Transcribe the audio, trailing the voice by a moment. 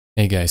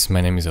Hey guys,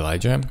 my name is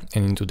Elijah,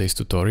 and in today's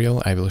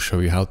tutorial I will show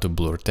you how to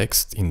blur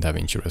text in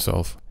Davinci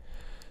Resolve.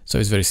 So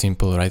it's very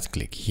simple. Right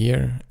click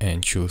here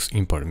and choose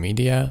import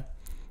media,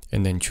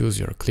 and then choose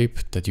your clip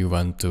that you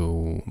want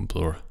to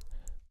blur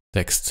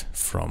text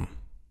from.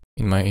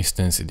 In my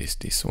instance it is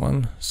this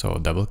one, so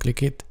double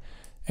click it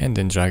and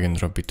then drag and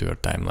drop it to your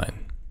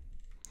timeline.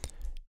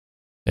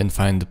 Then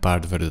find the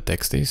part where the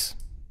text is.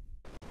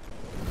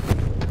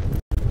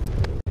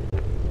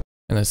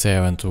 And let's say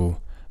I want to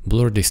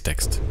blur this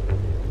text.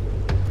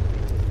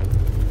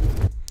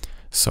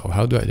 So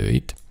how do I do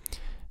it?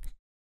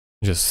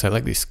 Just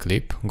select this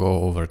clip,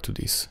 go over to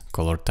this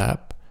color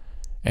tab,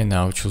 and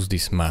now choose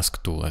this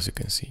mask tool, as you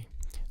can see.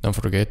 Don't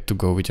forget to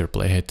go with your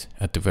playhead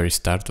at the very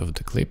start of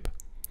the clip,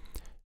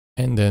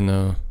 and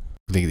then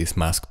click this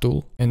mask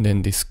tool, and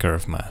then this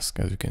curve mask,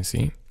 as you can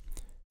see.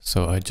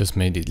 So I just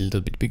made it a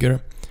little bit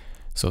bigger.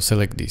 So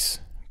select this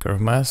curve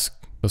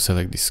mask,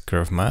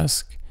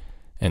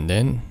 and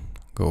then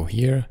go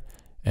here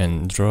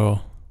and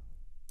draw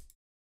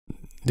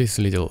this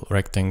little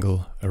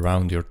rectangle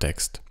around your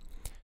text.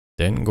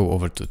 Then go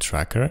over to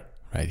tracker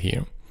right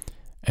here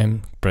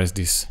and press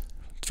this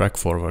track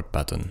forward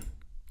button.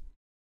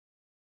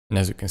 And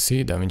as you can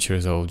see, Davinci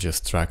Resolve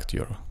just tracked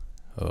your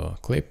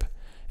clip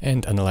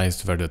and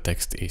analyzed where the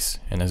text is.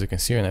 And as you can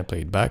see, when I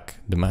play it back,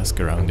 the mask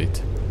around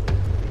it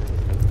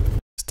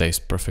stays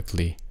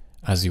perfectly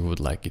as you would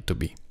like it to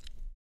be.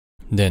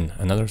 Then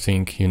another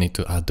thing, you need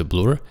to add the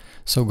blur.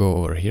 So go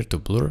over here to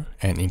blur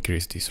and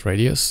increase this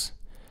radius.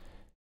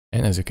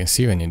 And as you can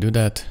see, when you do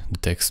that, the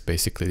text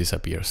basically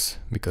disappears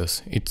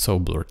because it's so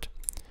blurred.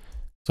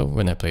 So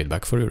when I play it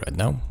back for you right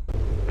now,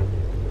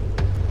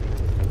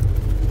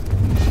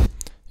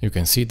 you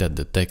can see that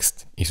the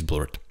text is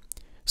blurred.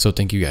 So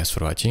thank you guys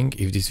for watching.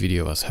 If this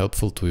video was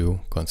helpful to you,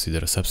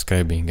 consider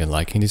subscribing and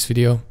liking this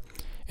video,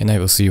 and I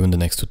will see you in the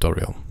next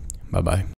tutorial. Bye bye.